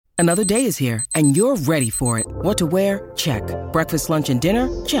Another day is here, and you're ready for it. What to wear? Check. Breakfast, lunch, and dinner?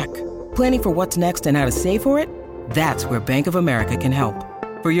 Check. Planning for what's next and how to save for it? That's where Bank of America can help.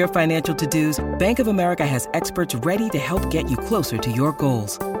 For your financial to-dos, Bank of America has experts ready to help get you closer to your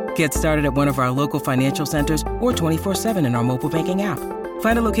goals. Get started at one of our local financial centers or 24/7 in our mobile banking app.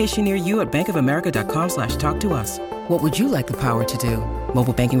 Find a location near you at bankofamerica.com/talktous. What would you like the power to do?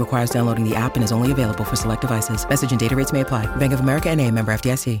 Mobile banking requires downloading the app and is only available for select devices. Message and data rates may apply. Bank of America N.A., member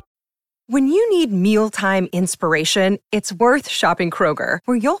FDIC. When you need mealtime inspiration, it's worth shopping Kroger,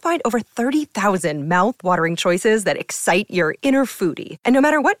 where you'll find over 30,000 mouth-watering choices that excite your inner foodie. And no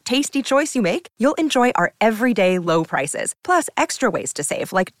matter what tasty choice you make, you'll enjoy our everyday low prices, plus extra ways to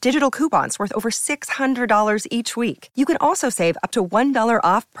save, like digital coupons worth over $600 each week. You can also save up to $1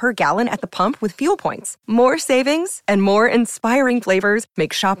 off per gallon at the pump with fuel points. More savings and more inspiring flavors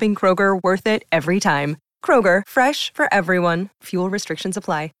make shopping Kroger worth it every time. Kroger, fresh for everyone. Fuel restrictions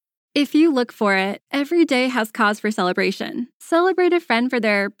apply. If you look for it, every day has cause for celebration. Celebrate a friend for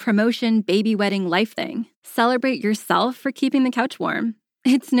their promotion, baby wedding, life thing. Celebrate yourself for keeping the couch warm.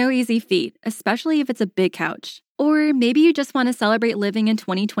 It's no easy feat, especially if it's a big couch. Or maybe you just want to celebrate living in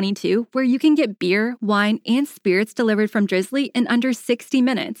 2022, where you can get beer, wine, and spirits delivered from Drizzly in under 60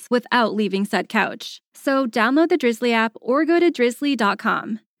 minutes without leaving said couch. So download the Drizzly app or go to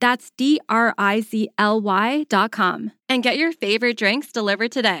drizzly.com. That's DRIZLY.com. And get your favorite drinks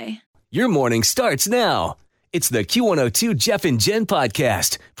delivered today. Your morning starts now. It's the Q102 Jeff and Jen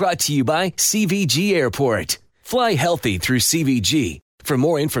podcast, brought to you by CVG Airport. Fly healthy through CVG. For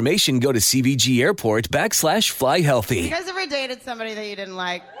more information, go to CVG Airport /fly healthy. You guys ever dated somebody that you didn't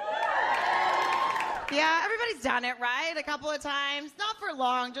like? Yeah, everybody's done it, right? A couple of times. Not for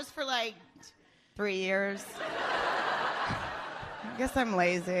long, just for like 3 years. I guess I'm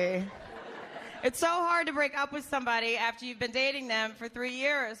lazy. It's so hard to break up with somebody after you've been dating them for 3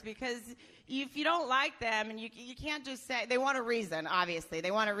 years, because if you don't like them, and you can't just say, they want a reason, obviously. They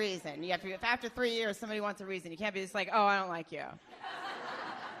want a reason. You have to, if after 3 years somebody wants a reason, you can't be just like, oh, I don't like you.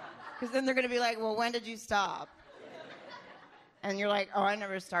 Because then they're going to be like, well, when did you stop? And you're like, oh, I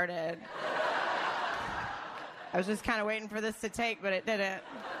never started. I was just kind of waiting for this to take, but it didn't.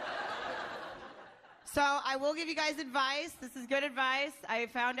 So I will give you guys advice. This is good advice. I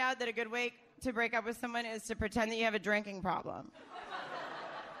found out that a good way to break up with someone is to pretend that you have a drinking problem.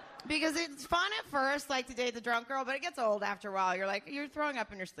 Because it's fun at first, like to date the drunk girl, but it gets old after a while. You're like, you're throwing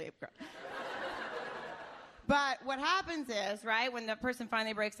up in your sleep, girl. But what happens is, right, when the person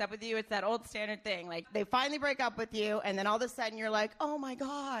finally breaks up with you, it's that old standard thing. Like, they finally break up with you, and then all of a sudden you're like, oh my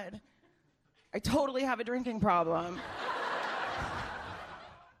God, I totally have a drinking problem.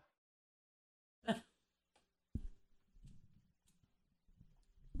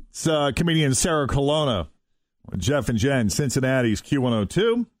 It's comedian Sarah Colonna, Jeff and Jen, Cincinnati's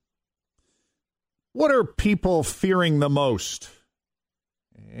Q102. What are people fearing the most?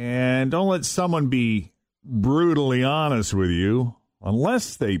 And don't let someone be brutally honest with you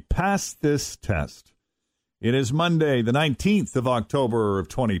unless they pass this test. It is Monday, the 19th of October of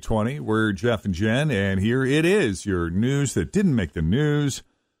 2020. We're Jeff and Jen, and here it is, your news that didn't make the news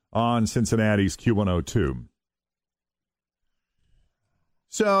on Cincinnati's Q102.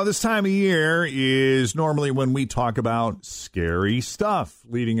 So this time of year is normally when we talk about scary stuff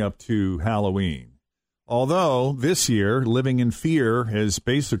leading up to Halloween. Although this year, living in fear has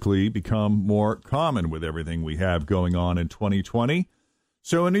basically become more common with everything we have going on in 2020.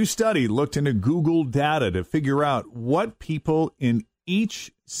 So a new study looked into Google data to figure out what people in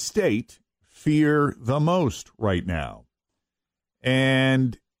each state fear the most right now.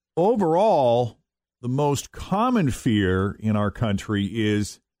 And overall, the most common fear in our country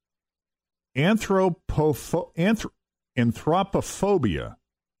is anthropophobia.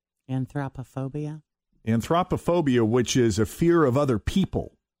 Anthropophobia? Anthropophobia, which is a fear of other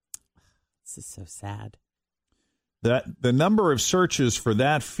people. This is so sad. That the number of searches for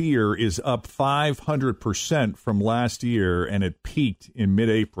that fear is up 500% from last year, and it peaked in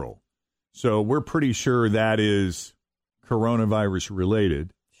mid-April. So we're pretty sure that is coronavirus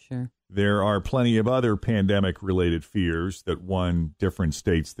related. Sure. There are plenty of other pandemic-related fears that won different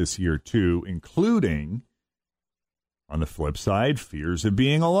states this year, too, including, on the flip side, fears of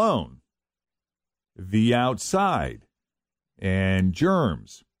being alone, the outside, and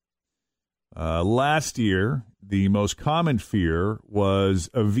germs. Last year, the most common fear was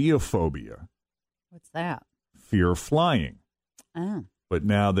aviophobia. What's that? Fear of flying. Oh. But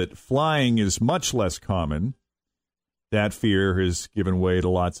now that flying is much less common, that fear has given way to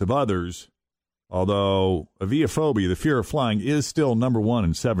lots of others, although aviophobia, the fear of flying, is still number one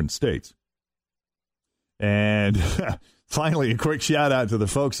in 7 states. And Finally, a quick shout out to the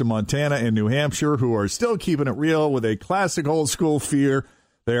folks in Montana and New Hampshire who are still keeping it real with a classic old school fear.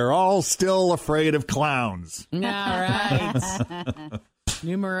 They are all still afraid of clowns. All right.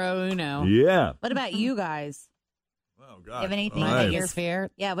 Numero uno. Yeah. What about you guys? Oh, You God. have anything All that right. you're Biggest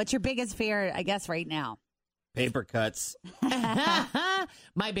fear? Yeah, what's your biggest fear, I guess, right now? Paper cuts.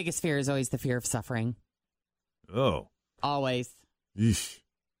 My biggest fear is always the fear of suffering. Oh. Always. Yeesh.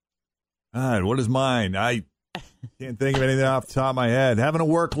 God, what is mine? I can't think of anything off the top of my head. Having to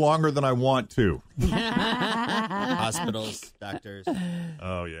work longer than I want to. Hospitals, doctors.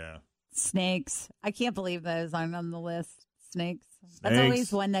 Oh, yeah. Snakes. I can't believe those aren't on the list. Snakes. That's Snakes.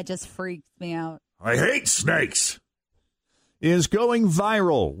 always one that just freaks me out. I hate snakes. Is going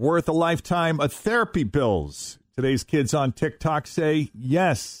viral worth a lifetime of therapy bills? Today's kids on TikTok say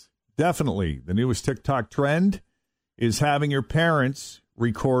yes, definitely. The newest TikTok trend is having your parents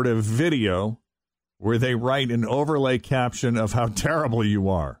record a video where they write an overlay caption of how terrible you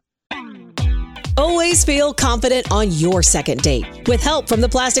are. Always feel confident on your second date. With help from the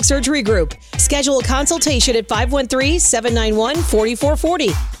Plastic Surgery Group. Schedule a consultation at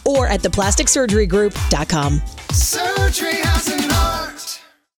 513-791-4440 or at theplasticsurgerygroup.com. Surgery has an art.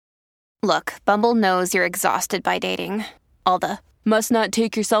 Look, Bumble knows you're exhausted by dating. All the must not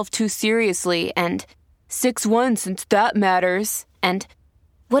take yourself too seriously and 6'1" since that matters. And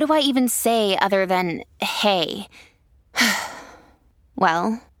what do I even say other than hey?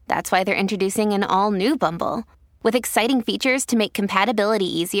 Well, that's why they're introducing an all-new Bumble with exciting features to make compatibility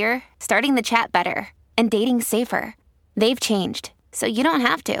easier, starting the chat better, and dating safer. They've changed, so you don't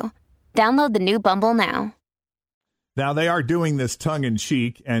have to. Download the new Bumble now. Now, they are doing this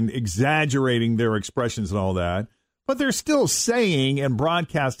tongue-in-cheek and exaggerating their expressions and all that, but they're still saying and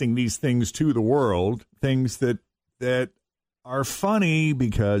broadcasting these things to the world, things that are funny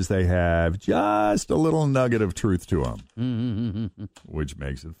because they have just a little nugget of truth to them, which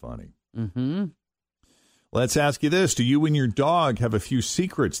makes it funny. Mm-hmm. Let's ask you this. Do you and your dog have a few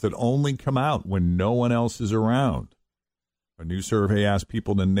secrets that only come out when no one else is around? A new survey asked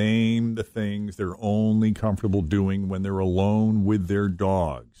people to name the things they're only comfortable doing when they're alone with their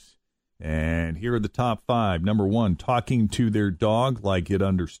dogs. And here are the top 5. Number 1, talking to their dog like it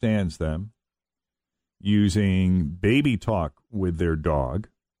understands them. Using baby talk with their dog.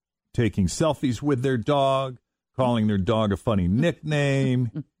 Taking selfies with their dog. Calling their dog a funny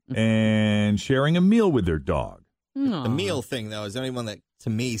nickname. And sharing a meal with their dog. The meal thing, though, is the only one that, to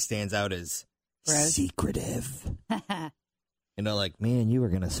me, stands out as secretive. You know, like, man, you were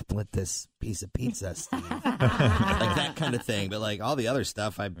going to split this piece of pizza, Steve. Like that kind of thing. But, like, all the other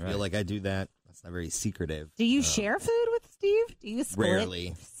stuff, I feel like I do that. That's not very secretive. Do you share food with Steve? Do you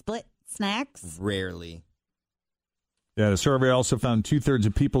Rarely. split snacks? Rarely. Yeah, the survey also found 2/3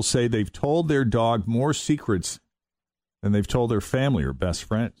 of people say they've told their dog more secrets than they've told their family or best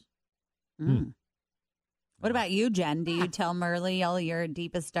friends. What about you, Jen? Do you tell Murley all your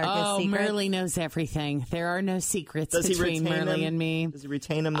deepest, darkest secrets? Murley knows everything. There are no secrets Does he between retain Murley them? and me. Does he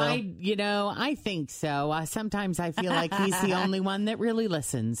retain them, though? I think so. Sometimes I feel like he's the only one that really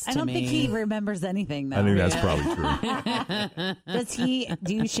listens to me. I don't think he remembers anything, though. I think that's probably true.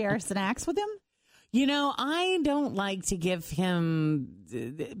 Do you share snacks with him? You know, I don't like to give him,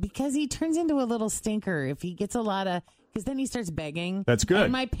 because he turns into a little stinker if he gets a lot of, because then he starts begging. That's good.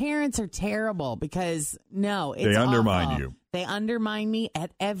 And my parents are terrible because, it's They undermine awful. you. They undermine me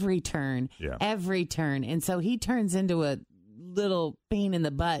at every turn. Yeah. Every turn. And so he turns into a little pain in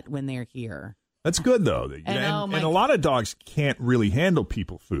the butt when they're here. That's good, though. And a lot of dogs can't really handle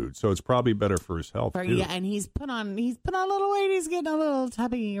people food, so it's probably better for his health, too. Yeah, and he's put on a little weight. He's getting a little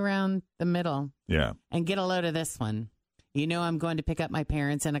tubby around the middle. Yeah. And get a load of this one. You know, I'm going to pick up my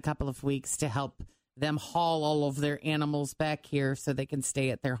parents in a couple of weeks to help them haul all of their animals back here so they can stay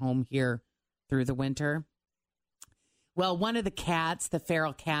at their home here through the winter. Well, one of the cats, the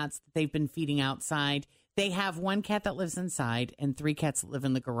feral cats that they've been feeding outside, they have one cat that lives inside and 3 cats that live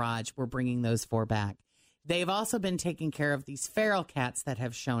in the garage. We're bringing those 4 back. They've also been taking care of these feral cats that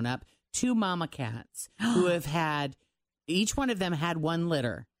have shown up, 2 mama cats who have had, each one of them had 1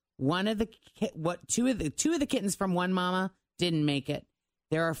 litter. Two of the kittens from one mama didn't make it.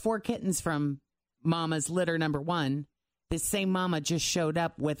 There are 4 kittens from mama's litter number 1. This same mama just showed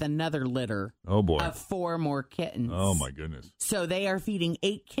up with another litter. Oh, boy. Of 4 more kittens. Oh, my goodness. So they are feeding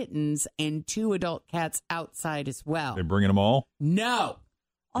 8 kittens and 2 adult cats outside as well. They're bringing them all? No.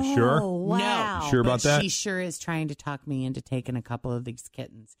 You sure? Oh, wow. You sure about that? She sure is trying to talk me into taking a couple of these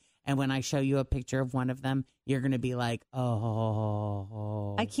kittens. And when I show you a picture of one of them, you're going to be like,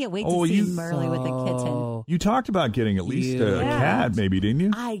 oh. I can't wait to see Murley with a kitten. You talked about getting at least a cat, maybe, didn't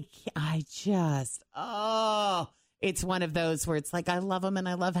you? it's one of those where it's like, I love them and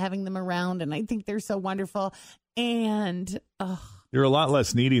I love having them around and I think they're so wonderful. And you're a lot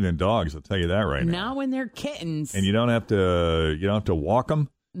less needy than dogs, I'll tell you that right now. Not when they're kittens. And you don't have to walk them.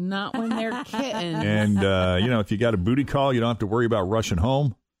 Not when they're kittens. And if you got a booty call, you don't have to worry about rushing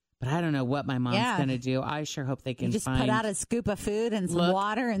home. But I don't know what my mom's going to do. I sure hope they can you just find... put out a scoop of food and some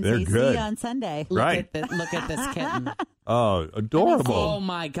water and say, see you on Sunday. Look right. Look at this kitten. Oh, adorable. Oh,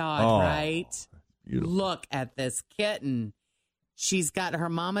 my God, right? Beautiful. Look at this kitten. She's got her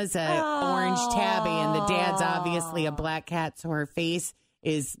mama's orange tabby, and the dad's obviously a black cat, so her face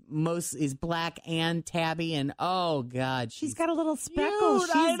is black and tabby, and oh God, she's got a little speckle.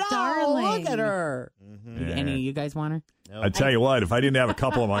 She's darling. Look at her. Mm-hmm. Yeah. Any of you guys want her? No. I tell you what, if I didn't have a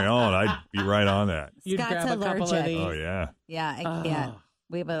couple of my own, I'd be right on that. You'd Scott's grab a couple of these. Oh yeah. Yeah, I can't.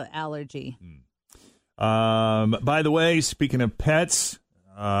 We have an allergy. By the way, speaking of pets,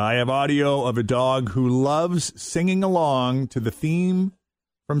 I have audio of a dog who loves singing along to the theme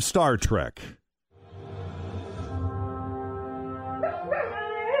from Star Trek.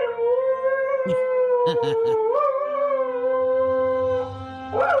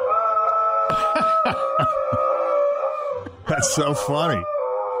 That's so funny.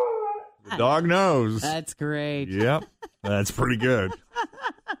 The dog knows. That's great. Yep. That's pretty good.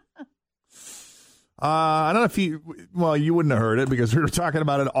 I don't know if you wouldn't have heard it because we were talking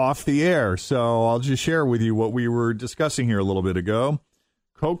about it off the air. So I'll just share with you what we were discussing here a little bit ago.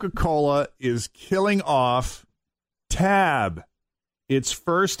 Coca-Cola is killing off Tab, its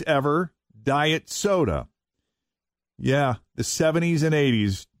first ever diet soda. Yeah, the 70s and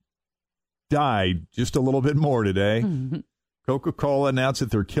 80s died just a little bit more today. Coca-Cola announced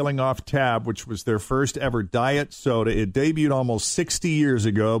that they're killing off Tab, which was their first ever diet soda. It debuted almost 60 years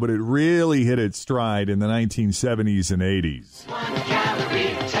ago, but it really hit its stride in the 1970s and 80s. 1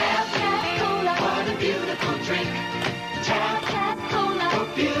 calorie Tab Cola. What a beautiful drink. Tab Cola.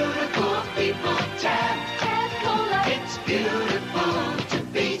 For beautiful people. Tab Cola. It's beautiful to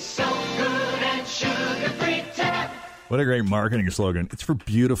be so good and sugar-free. Tab. What a great marketing slogan. It's for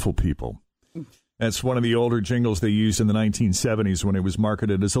beautiful people. That's one of the older jingles they used in the 1970s when it was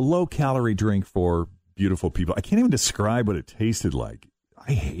marketed as a low-calorie drink for beautiful people. I can't even describe what it tasted like.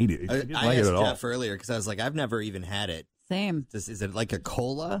 I hate it. I asked Jeff earlier because I was like, I've never even had it. Same. Is it like a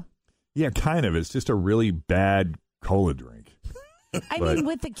cola? Yeah, kind of. It's just a really bad cola drink. I mean,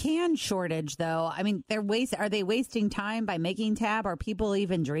 with the can shortage, though, I mean, are they wasting time by making Tab? Are people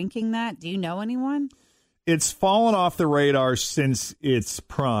even drinking that? Do you know anyone? It's fallen off the radar since its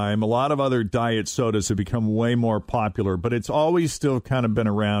prime. A lot of other diet sodas have become way more popular, but it's always still kind of been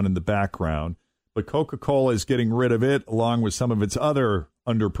around in the background. But Coca-Cola is getting rid of it, along with some of its other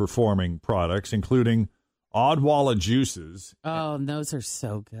underperforming products, including Odwalla juices. Oh, those are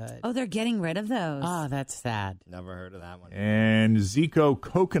so good. Oh, they're getting rid of those. Oh, that's sad. Never heard of that one. And Zico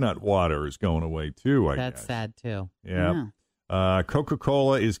coconut water is going away, too, I guess. That's sad, too. Yeah.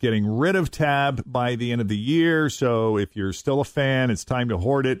 Coca-Cola is getting rid of Tab by the end of the year, so if you're still a fan, it's time to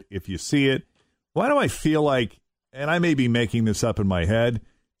hoard it if you see it. Why do I feel like, and I may be making this up in my head,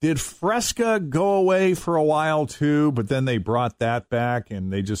 did Fresca go away for a while too, but then they brought that back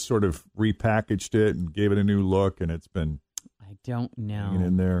and they just sort of repackaged it and gave it a new look, and it's been... I don't know.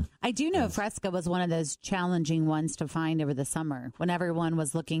 In there. I do know Fresca was one of those challenging ones to find over the summer when everyone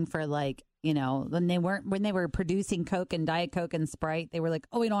was looking for, like, you know, when they were producing Coke and Diet Coke and Sprite, they were like,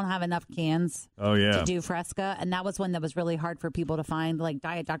 oh, we don't have enough cans to do Fresca. And that was one that was really hard for people to find, like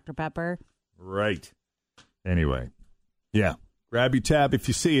Diet Dr. Pepper. Right. Anyway, yeah. Grab your Tab if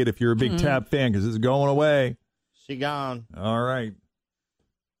you see it, if you're a big Tab fan, because it's going away. She gone. All right.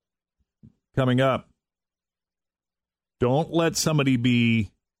 Coming up. Don't let somebody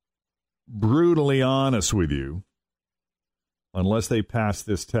be brutally honest with you unless they pass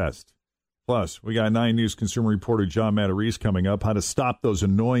this test. Plus, we got 9 News consumer reporter John Matarese coming up, how to stop those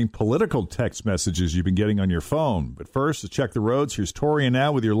annoying political text messages you've been getting on your phone. But first, let's check the roads. Here's Tori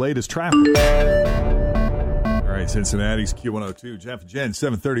now with your latest traffic. All right, Cincinnati's Q102. Jeff and Jen,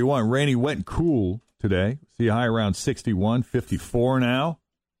 731. Rainy, wet, and cool today. See a high around 61, 54 now.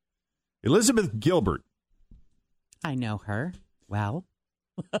 Elizabeth Gilbert. I know her well.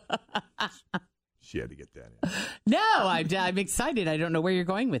 She had to get that in. No, I'm excited. I don't know where you're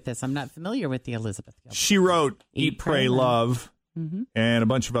going with this. I'm not familiar with the Elizabeth Gilbert. She wrote Eat, Pray, Love, and a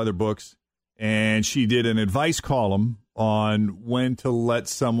bunch of other books. And she did an advice column on when to let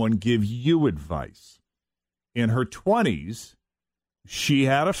someone give you advice. In her 20s, she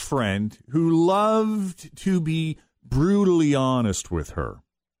had a friend who loved to be brutally honest with her.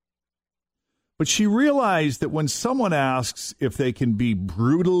 But she realized that when someone asks if they can be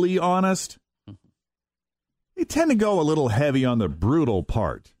brutally honest, they tend to go a little heavy on the brutal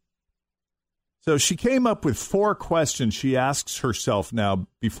part. So she came up with 4 questions she asks herself now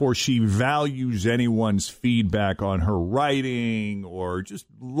before she values anyone's feedback on her writing or just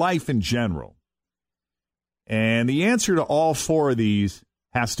life in general. And the answer to all 4 of these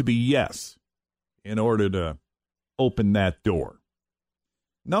has to be yes in order to open that door.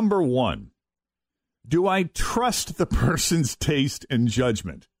 Number 1, do I trust the person's taste and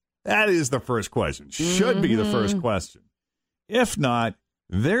judgment? That is the first question. Should be the first question. If not,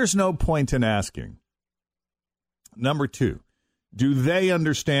 there's no point in asking. Number 2, do they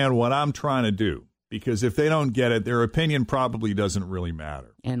understand what I'm trying to do? Because if they don't get it, their opinion probably doesn't really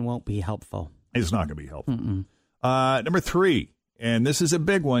matter. And won't be helpful. It's not going to be helpful. Number 3, and this is a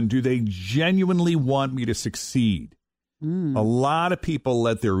big one, do they genuinely want me to succeed? A lot of people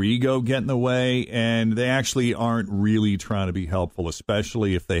let their ego get in the way, and they actually aren't really trying to be helpful,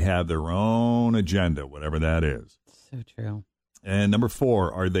 especially if they have their own agenda, whatever that is. So true. And number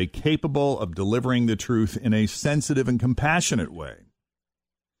 4, are they capable of delivering the truth in a sensitive and compassionate way?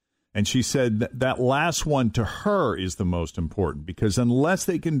 And she said that last one to her is the most important, because unless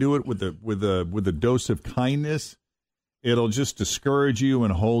they can do it with a dose of kindness, it'll just discourage you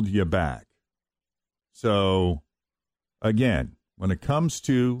and hold you back. So, again, when it comes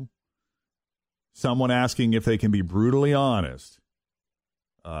to someone asking if they can be brutally honest,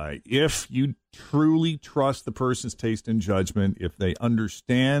 if you truly trust the person's taste and judgment, if they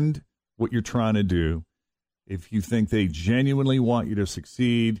understand what you're trying to do, if you think they genuinely want you to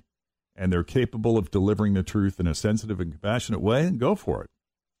succeed and they're capable of delivering the truth in a sensitive and compassionate way, then go for it.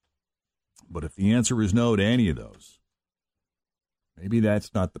 But if the answer is no to any of those, maybe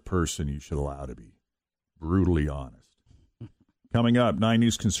that's not the person you should allow to be brutally honest. Coming up, 9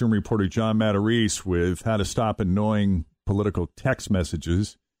 News consumer reporter John Matarese with how to stop annoying political text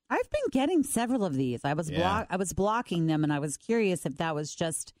messages. I've been getting several of these. I was blocking them, and I was curious if that was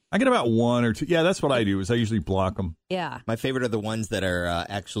just... I get about 1 or 2. Yeah, that's what I do, is I usually block them. Yeah. My favorite are the ones that are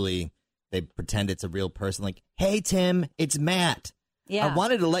actually, they pretend it's a real person. Like, hey, Tim, it's Matt. Yeah. I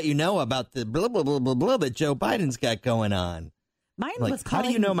wanted to let you know about the blah, blah, blah, blah, blah that Joe Biden's got going on. Mine like, was calling... How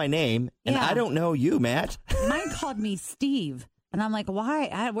do you know my name? And I don't know you, Matt. Mine called me Steve. And I'm like,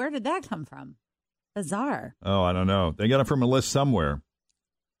 why? Where did that come from? Bizarre. Oh, I don't know. They got it from a list somewhere.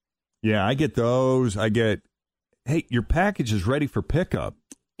 Yeah, I get those. I get, hey, your package is ready for pickup.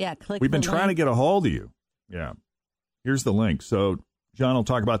 Yeah, click We've been the trying to link. get a hold of you. Yeah. Here's the link. So John will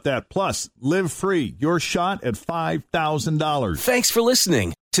talk about that. Plus, Live Free, your shot at $5,000. Thanks for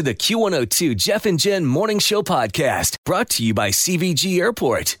listening to the Q102 Jeff and Jen Morning Show podcast, brought to you by CVG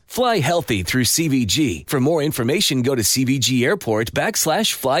Airport. Fly healthy through CVG. For more information, go to CVG Airport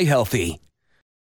 /fly healthy.